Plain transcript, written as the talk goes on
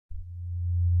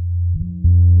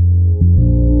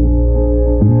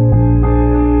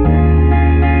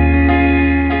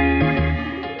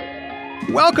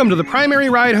Welcome to the primary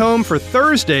ride home for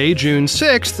Thursday, June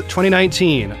 6th,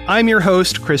 2019. I'm your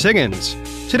host, Chris Higgins.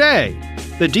 Today,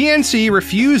 the DNC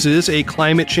refuses a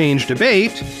climate change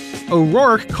debate,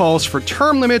 O'Rourke calls for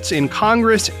term limits in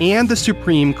Congress and the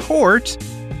Supreme Court,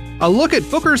 a look at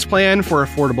Booker's plan for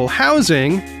affordable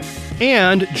housing,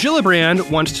 and Gillibrand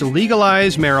wants to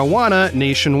legalize marijuana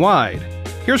nationwide.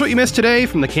 Here's what you missed today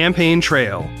from the campaign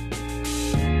trail.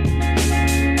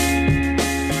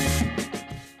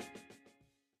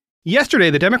 Yesterday,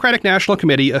 the Democratic National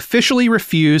Committee officially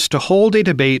refused to hold a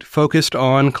debate focused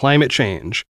on climate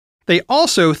change. They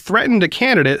also threatened a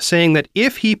candidate, saying that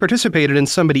if he participated in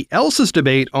somebody else's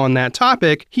debate on that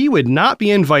topic, he would not be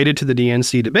invited to the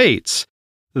DNC debates.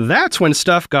 That's when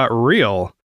stuff got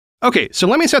real. Okay, so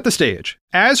let me set the stage.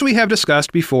 As we have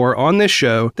discussed before on this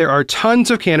show, there are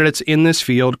tons of candidates in this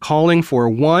field calling for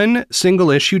one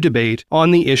single-issue debate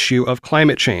on the issue of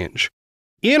climate change.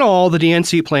 In all, the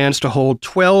DNC plans to hold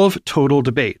 12 total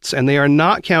debates, and they are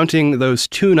not counting those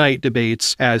two-night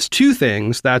debates as two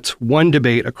things. That's one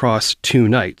debate across 2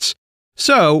 nights.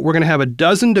 So we're going to have a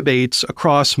dozen debates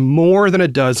across more than a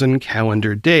dozen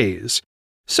calendar days.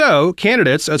 So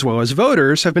candidates, as well as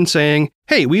voters, have been saying,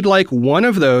 hey, we'd like one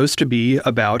of those to be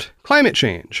about climate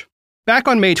change. Back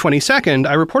on May 22nd,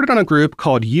 I reported on a group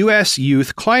called U.S.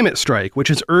 Youth Climate Strike,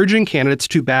 which is urging candidates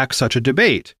to back such a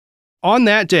debate. On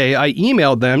that day, I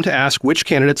emailed them to ask which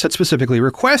candidates had specifically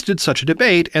requested such a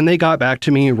debate, and they got back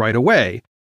to me right away.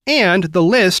 And the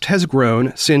list has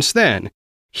grown since then.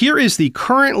 Here is the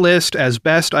current list as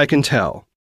best I can tell.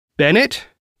 Bennett,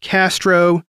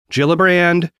 Castro,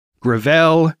 Gillibrand,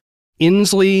 Gravel,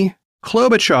 Inslee,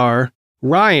 Klobuchar,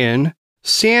 Ryan,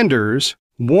 Sanders,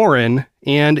 Warren,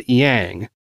 and Yang.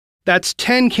 That's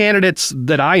 10 candidates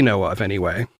that I know of,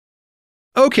 anyway.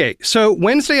 Okay, so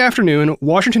Wednesday afternoon,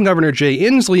 Washington Governor Jay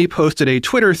Inslee posted a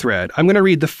Twitter thread. I'm going to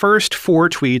read the first 4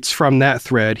 tweets from that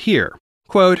thread here.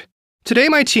 Quote, "Today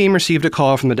my team received a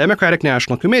call from the Democratic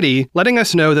National Committee letting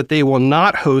us know that they will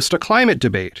not host a climate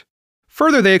debate.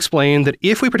 Further, they explained that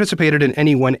if we participated in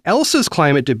anyone else's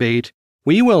climate debate,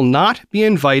 we will not be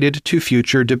invited to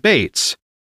future debates.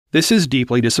 This is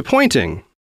deeply disappointing.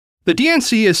 The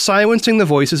DNC is silencing the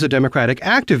voices of Democratic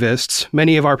activists,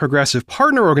 many of our progressive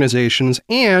partner organizations,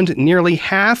 and nearly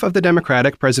half of the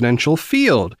Democratic presidential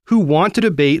field, who want to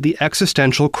debate the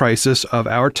existential crisis of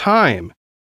our time.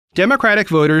 Democratic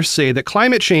voters say that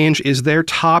climate change is their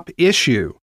top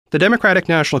issue. The Democratic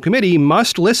National Committee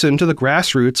must listen to the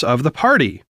grassroots of the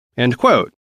party." End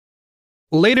quote.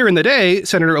 Later in the day,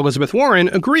 Senator Elizabeth Warren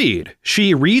agreed.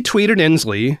 She retweeted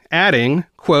Inslee, adding,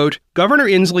 quote, "Governor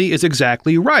Inslee is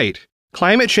exactly right.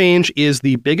 Climate change is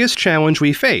the biggest challenge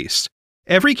we face.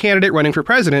 Every candidate running for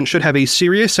president should have a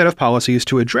serious set of policies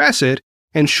to address it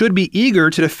and should be eager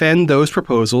to defend those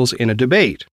proposals in a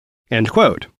debate." End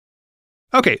quote.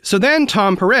 Okay, so then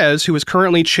Tom Perez, who is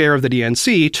currently chair of the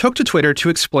DNC, took to Twitter to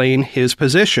explain his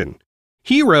position.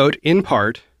 He wrote, in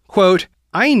part, quote,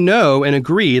 "I know and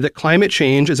agree that climate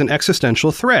change is an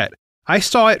existential threat. I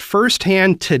saw it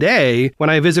firsthand today when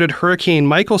I visited Hurricane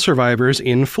Michael survivors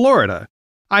in Florida.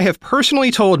 I have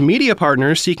personally told media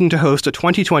partners seeking to host a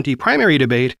 2020 primary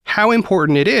debate how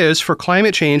important it is for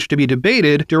climate change to be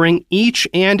debated during each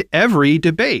and every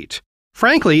debate.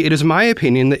 Frankly, it is my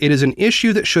opinion that it is an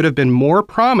issue that should have been more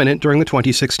prominent during the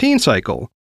 2016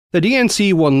 cycle. The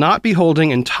DNC will not be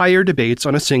holding entire debates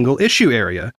on a single issue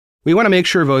area. We want to make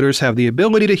sure voters have the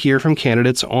ability to hear from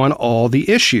candidates on all the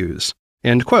issues."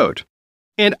 End quote.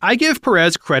 And I give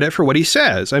Perez credit for what he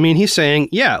says. I mean, he's saying,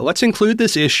 yeah, let's include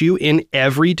this issue in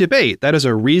every debate. That is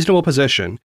a reasonable position.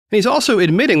 And he's also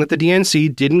admitting that the DNC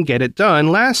didn't get it done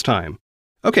last time.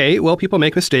 Okay, well, people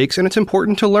make mistakes, and it's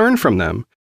important to learn from them.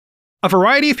 A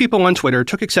variety of people on Twitter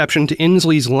took exception to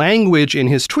Inslee's language in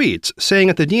his tweets, saying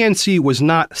that the DNC was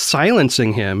not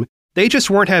silencing him, they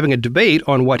just weren't having a debate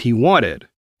on what he wanted.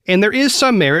 And there is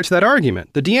some merit to that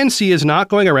argument. The DNC is not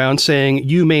going around saying,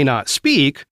 you may not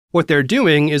speak. What they're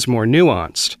doing is more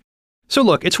nuanced. So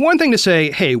look, it's one thing to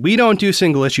say, hey, we don't do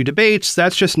single-issue debates,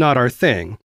 that's just not our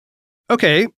thing.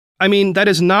 Okay, I mean, that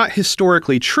is not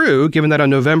historically true, given that on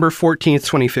November 14th,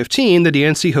 2015, the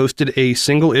DNC hosted a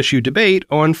single-issue debate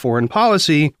on foreign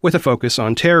policy with a focus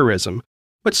on terrorism.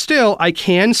 But still, I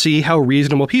can see how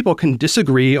reasonable people can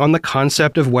disagree on the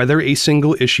concept of whether a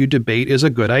single-issue debate is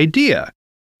a good idea.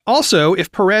 Also,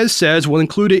 if Perez says we'll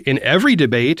include it in every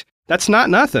debate, that's not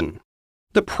nothing.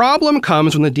 The problem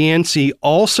comes when the DNC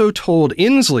also told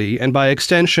Inslee, and by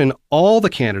extension all the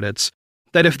candidates,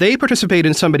 that if they participate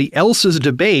in somebody else's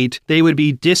debate, they would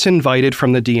be disinvited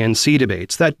from the DNC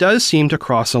debates. That does seem to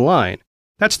cross a line.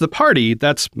 That's the party,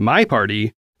 that's my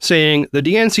party, saying the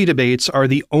DNC debates are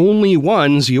the only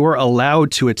ones you are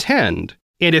allowed to attend.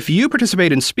 And if you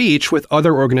participate in speech with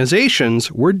other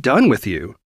organizations, we're done with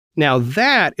you. Now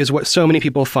that is what so many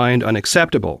people find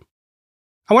unacceptable.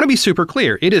 I want to be super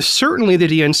clear. It is certainly the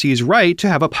DNC's right to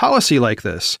have a policy like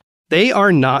this. They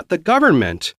are not the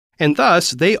government, and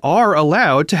thus they are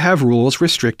allowed to have rules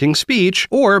restricting speech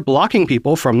or blocking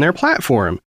people from their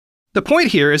platform. The point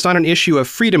here is not an issue of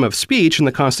freedom of speech in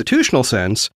the constitutional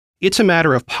sense. It's a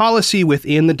matter of policy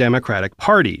within the Democratic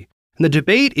Party. And the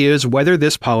debate is whether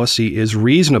this policy is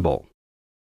reasonable.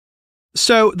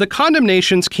 So the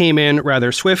condemnations came in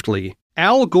rather swiftly.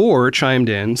 Al Gore chimed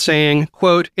in saying,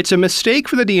 quote, "It's a mistake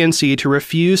for the DNC to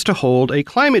refuse to hold a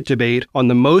climate debate on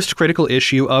the most critical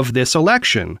issue of this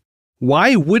election.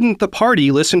 Why wouldn't the party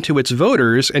listen to its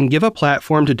voters and give a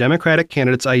platform to Democratic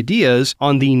candidates' ideas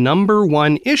on the number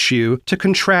one issue to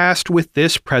contrast with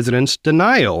this president's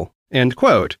denial?" End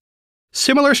quote.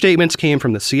 Similar statements came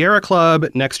from the Sierra Club,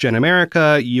 Next Gen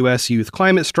America, U.S. Youth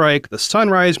Climate Strike, the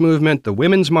Sunrise Movement, the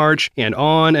Women's March, and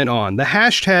on and on. The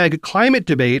hashtag climate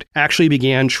debate actually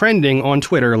began trending on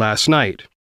Twitter last night.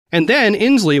 And then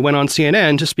Inslee went on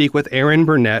CNN to speak with Erin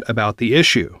Burnett about the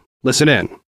issue. Listen in.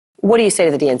 What do you say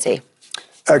to the DNC?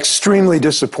 Extremely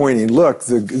disappointing. Look,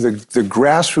 the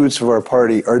grassroots of our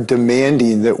party are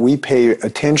demanding that we pay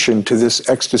attention to this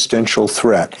existential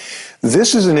threat.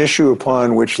 This is an issue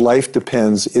upon which life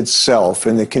depends itself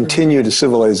and the continued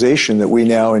civilization that we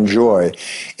now enjoy.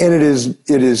 And it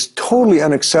is totally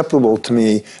unacceptable to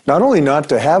me, not only not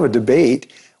to have a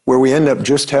debate where we end up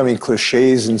just having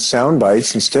cliches and sound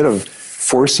bites instead of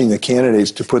forcing the candidates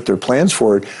to put their plans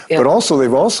forward, but also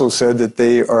they've also said that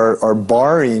they are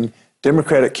barring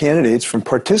Democratic candidates from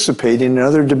participating in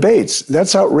other debates.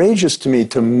 That's outrageous to me,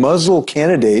 to muzzle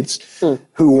candidates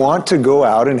who want to go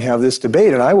out and have this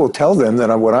debate. And I will tell them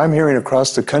that what I'm hearing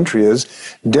across the country is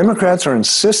Democrats are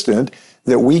insistent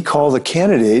that we call the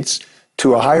candidates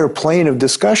to a higher plane of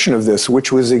discussion of this,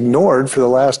 which was ignored for the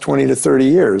last 20 to 30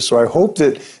 years. So I hope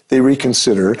that they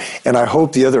reconsider, and I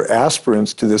hope the other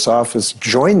aspirants to this office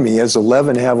join me, as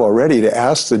 11 have already, to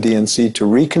ask the DNC to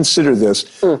reconsider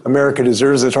this. America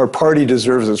deserves it. Our party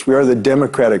deserves this. We are the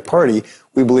Democratic Party.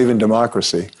 We believe in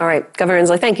democracy. All right, Governor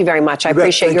Inslee, thank you very much. I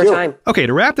appreciate your time. Okay,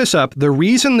 to wrap this up, the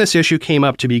reason this issue came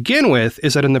up to begin with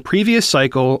is that in the previous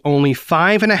cycle, only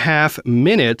 5.5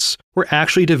 minutes were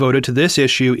actually devoted to this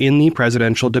issue in the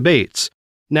presidential debates.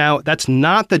 Now, that's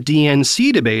not the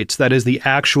DNC debates, that is the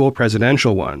actual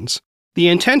presidential ones. The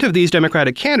intent of these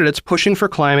Democratic candidates pushing for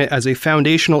climate as a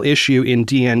foundational issue in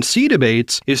DNC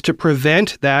debates is to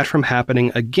prevent that from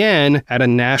happening again at a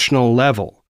national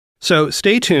level. So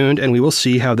stay tuned and we will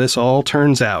see how this all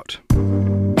turns out.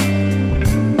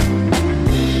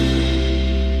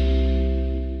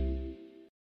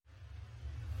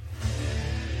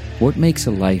 What makes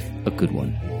a life a good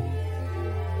one?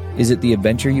 Is it the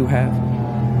adventure you have?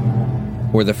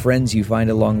 Or the friends you find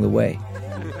along the way?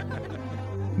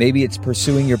 Maybe it's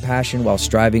pursuing your passion while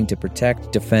striving to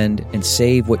protect, defend, and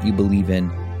save what you believe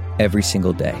in every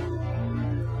single day.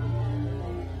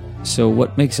 So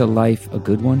what makes a life a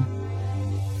good one?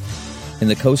 In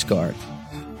the Coast Guard,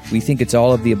 we think it's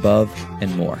all of the above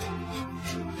and more.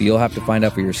 But you'll have to find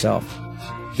out for yourself.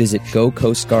 Visit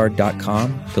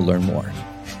gocoastguard.com to learn more.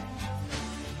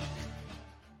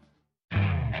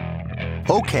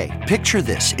 Okay, picture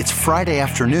this. It's Friday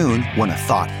afternoon when a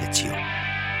thought hits you.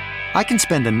 I can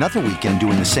spend another weekend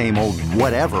doing the same old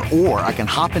whatever, or I can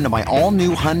hop into my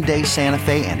all-new Hyundai Santa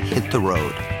Fe and hit the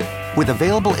road. With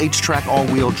available H-Track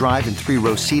all-wheel drive and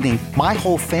 3-row seating, my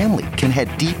whole family can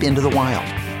head deep into the wild.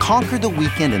 Conquer the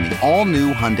weekend in the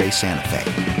all-new Hyundai Santa Fe.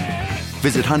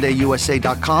 Visit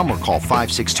HyundaiUSA.com or call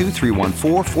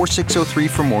 562-314-4603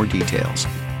 for more details.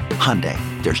 Hyundai,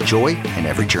 there's joy in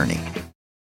every journey.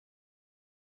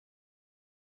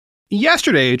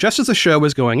 Yesterday, just as the show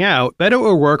was going out, Beto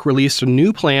O'Rourke released a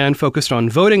new plan focused on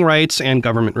voting rights and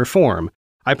government reform.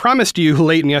 I promised you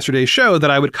late in yesterday's show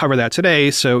that I would cover that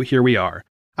today, so here we are.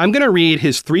 I'm going to read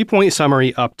his 3-point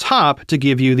summary up top to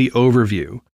give you the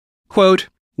overview. Quote,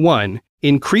 1.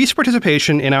 Increase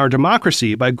participation in our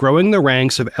democracy by growing the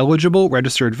ranks of eligible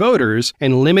registered voters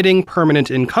and limiting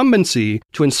permanent incumbency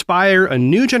to inspire a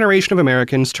new generation of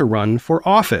Americans to run for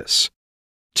office.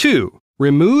 2.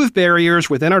 Remove barriers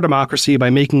within our democracy by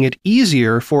making it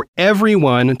easier for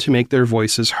everyone to make their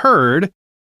voices heard.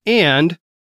 And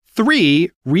 3.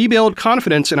 Rebuild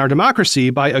confidence in our democracy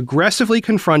by aggressively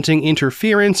confronting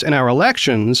interference in our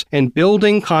elections and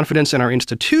building confidence in our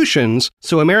institutions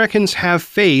so Americans have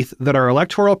faith that our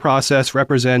electoral process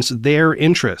represents their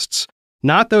interests,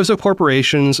 not those of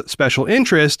corporations, special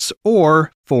interests,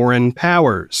 or foreign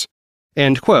powers.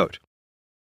 End quote.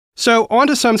 So, on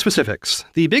to some specifics.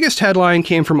 The biggest headline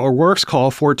came from O'Rourke's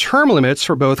call for term limits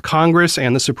for both Congress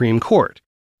and the Supreme Court.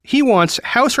 He wants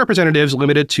House representatives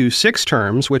limited to 6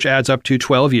 terms, which adds up to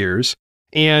 12 years,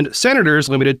 and senators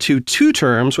limited to 2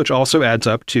 terms, which also adds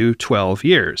up to 12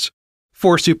 years.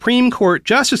 For Supreme Court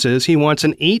justices, he wants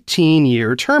an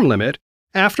 18-year term limit,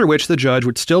 after which the judge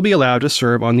would still be allowed to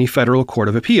serve on the Federal Court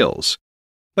of Appeals.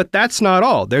 But that's not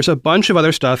all. There's a bunch of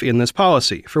other stuff in this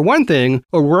policy. For one thing,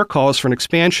 O'Rourke calls for an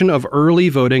expansion of early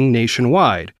voting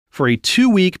nationwide, for a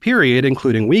 2-week period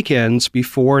including weekends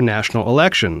before national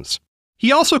elections.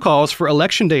 He also calls for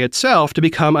Election Day itself to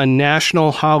become a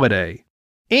national holiday.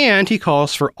 And he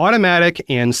calls for automatic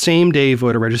and same-day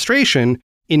voter registration,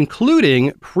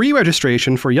 including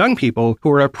pre-registration for young people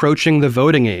who are approaching the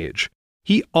voting age.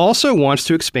 He also wants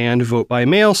to expand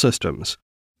vote-by-mail systems.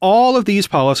 All of these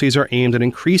policies are aimed at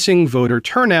increasing voter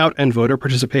turnout and voter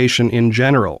participation in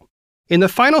general. In the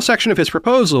final section of his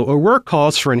proposal, O'Rourke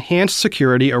calls for enhanced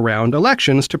security around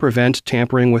elections to prevent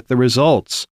tampering with the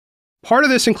results. Part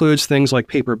of this includes things like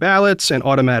paper ballots and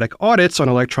automatic audits on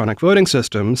electronic voting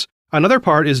systems. Another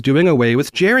part is doing away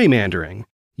with gerrymandering.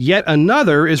 Yet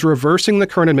another is reversing the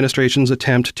current administration's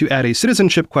attempt to add a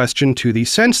citizenship question to the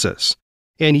census.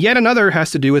 And yet another has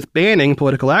to do with banning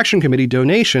Political Action Committee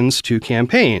donations to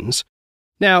campaigns.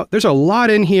 Now, there's a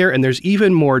lot in here, and there's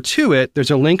even more to it.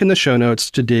 There's a link in the show notes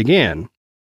to dig in.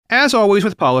 As always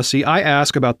with policy, I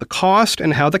ask about the cost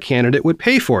and how the candidate would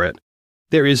pay for it.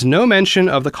 There is no mention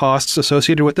of the costs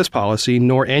associated with this policy,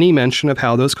 nor any mention of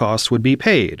how those costs would be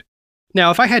paid. Now,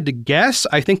 if I had to guess,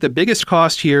 I think the biggest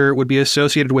cost here would be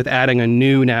associated with adding a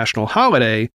new national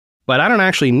holiday, but I don't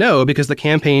actually know because the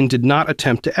campaign did not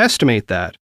attempt to estimate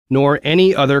that, nor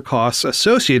any other costs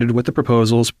associated with the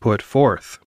proposals put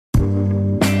forth.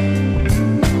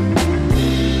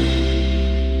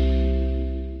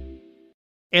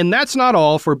 And that's not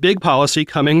all for big policy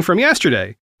coming from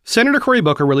yesterday. Senator Cory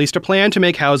Booker released a plan to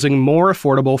make housing more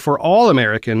affordable for all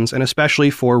Americans and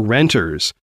especially for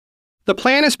renters. The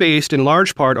plan is based in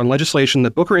large part on legislation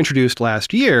that Booker introduced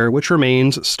last year, which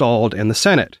remains stalled in the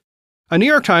Senate. A New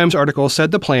York Times article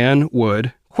said the plan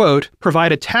would, quote,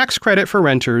 provide a tax credit for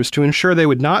renters to ensure they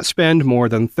would not spend more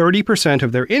than 30%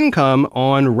 of their income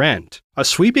on rent, a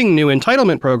sweeping new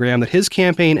entitlement program that his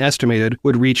campaign estimated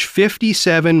would reach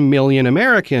 57 million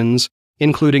Americans,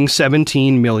 including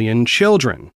 17 million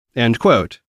children, end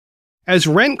quote. As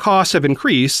rent costs have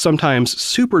increased, sometimes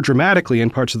super dramatically in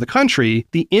parts of the country,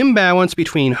 the imbalance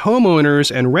between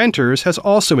homeowners and renters has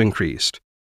also increased.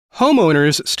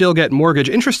 Homeowners still get mortgage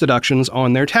interest deductions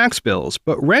on their tax bills,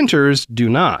 but renters do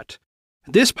not.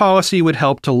 This policy would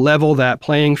help to level that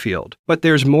playing field, but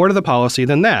there's more to the policy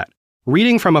than that.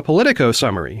 Reading from a Politico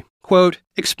summary, quote,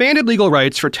 expanded legal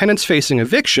rights for tenants facing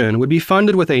eviction would be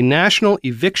funded with a national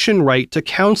eviction right to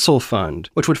counsel fund,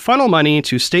 which would funnel money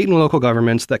to state and local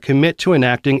governments that commit to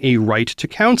enacting a right to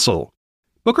counsel.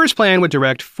 Booker's plan would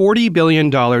direct $40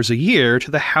 billion a year to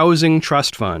the Housing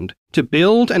Trust Fund to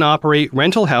build and operate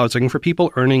rental housing for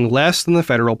people earning less than the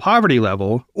federal poverty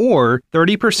level, or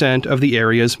 30% of the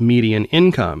area's median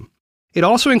income. It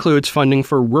also includes funding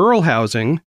for rural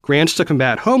housing, grants to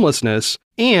combat homelessness,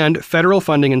 and federal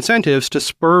funding incentives to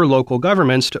spur local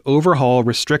governments to overhaul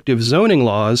restrictive zoning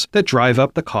laws that drive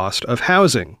up the cost of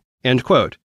housing, end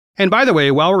quote. And by the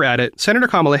way, while we're at it, Senator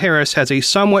Kamala Harris has a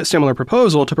somewhat similar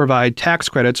proposal to provide tax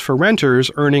credits for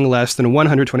renters earning less than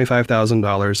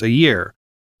 $125,000 a year.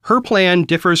 Her plan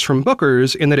differs from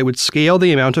Booker's in that it would scale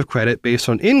the amount of credit based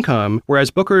on income,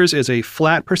 whereas Booker's is a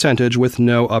flat percentage with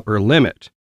no upper limit.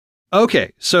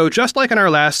 Okay, so just like in our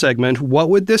last segment, what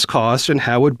would this cost and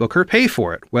how would Booker pay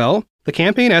for it? Well, the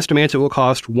campaign estimates it will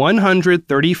cost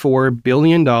 $134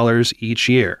 billion each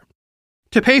year.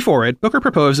 To pay for it, Booker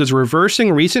proposes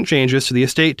reversing recent changes to the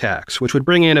estate tax, which would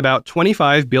bring in about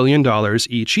 $25 billion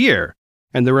each year,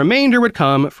 and the remainder would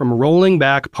come from rolling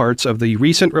back parts of the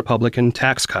recent Republican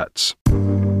tax cuts.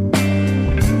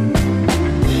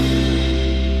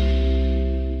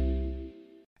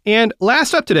 And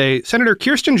last up today, Senator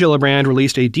Kirsten Gillibrand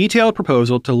released a detailed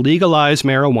proposal to legalize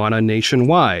marijuana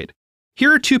nationwide.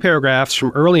 Here are 2 paragraphs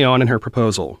from early on in her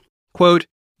proposal. Quote,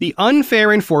 the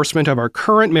unfair enforcement of our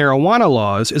current marijuana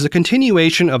laws is a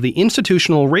continuation of the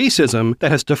institutional racism that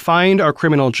has defined our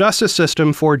criminal justice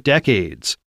system for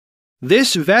decades.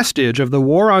 This vestige of the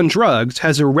war on drugs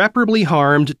has irreparably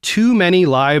harmed too many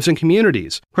lives and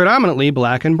communities, predominantly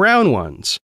Black and brown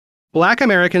ones. Black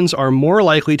Americans are more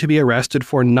likely to be arrested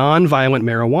for non-violent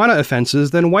marijuana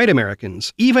offenses than white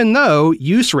Americans, even though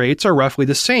use rates are roughly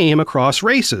the same across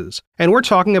races. And we're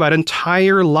talking about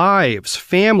entire lives,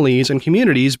 families, and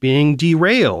communities being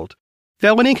derailed.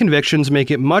 felony convictions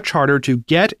make it much harder to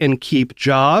get and keep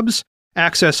jobs,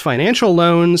 access financial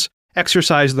loans,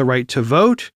 exercise the right to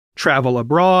vote, travel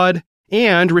abroad,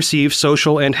 and receive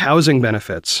social and housing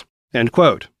benefits." End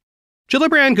quote.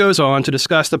 Gillibrand goes on to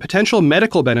discuss the potential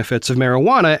medical benefits of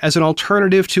marijuana as an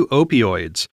alternative to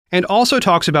opioids, and also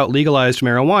talks about legalized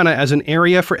marijuana as an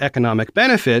area for economic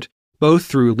benefit, both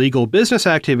through legal business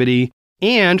activity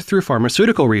and through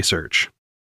pharmaceutical research.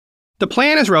 The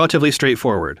plan is relatively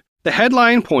straightforward. The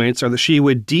headline points are that she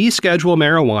would deschedule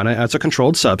marijuana as a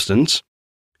controlled substance,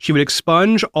 she would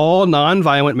expunge all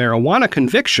nonviolent marijuana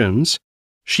convictions,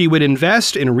 she would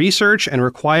invest in research and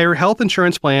require health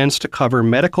insurance plans to cover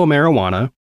medical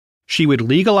marijuana, she would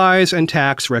legalize and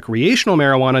tax recreational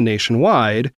marijuana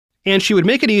nationwide, and she would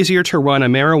make it easier to run a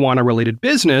marijuana-related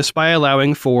business by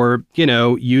allowing for,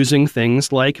 using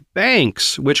things like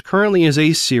banks, which currently is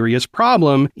a serious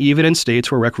problem even in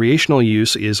states where recreational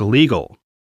use is legal.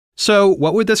 So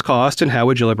what would this cost and how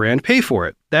would Gillibrand pay for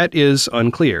it? That is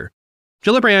unclear.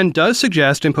 Gillibrand does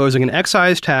suggest imposing an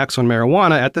excise tax on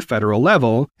marijuana at the federal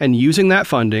level and using that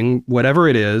funding, whatever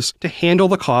it is, to handle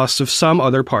the costs of some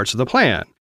other parts of the plan.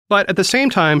 But at the same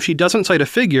time, she doesn't cite a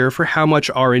figure for how much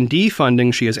R&D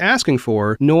funding she is asking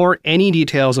for, nor any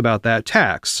details about that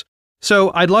tax.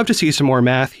 So I'd love to see some more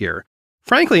math here.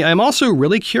 Frankly, I'm also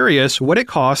really curious what it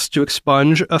costs to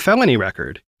expunge a felony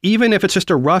record. Even if it's just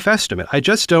a rough estimate, I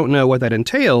just don't know what that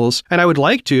entails, and I would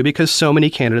like to because so many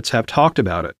candidates have talked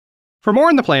about it. For more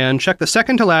on the plan, check the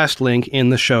second-to-last link in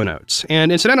the show notes.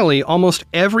 And incidentally, almost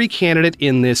every candidate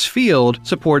in this field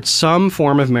supports some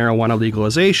form of marijuana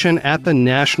legalization at the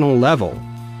national level.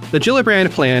 The Gillibrand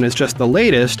plan is just the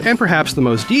latest and perhaps the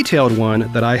most detailed one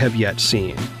that I have yet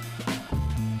seen.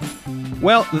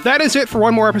 Well, that is it for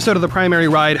one more episode of The Primary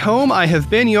Ride Home. I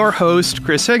have been your host,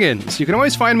 Chris Higgins. You can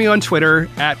always find me on Twitter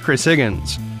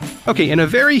 @ChrisHiggins. Okay, in a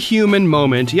very human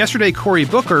moment, yesterday Cory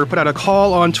Booker put out a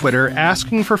call on Twitter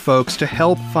asking for folks to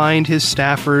help find his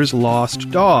staffer's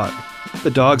lost dog. The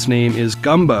dog's name is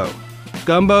Gumbo.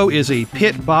 Gumbo is a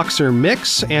pit boxer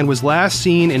mix and was last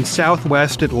seen in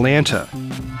southwest Atlanta.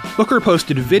 Booker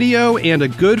posted video and a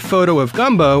good photo of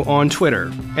Gumbo on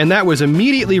Twitter, and that was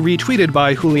immediately retweeted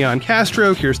by Julian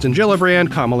Castro, Kirsten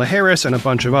Gillibrand, Kamala Harris, and a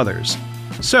bunch of others.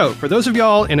 So, for those of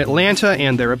y'all in Atlanta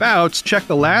and thereabouts, check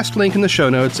the last link in the show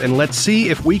notes and let's see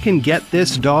if we can get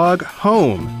this dog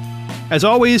home. As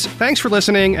always, thanks for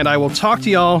listening, and I will talk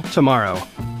to y'all tomorrow.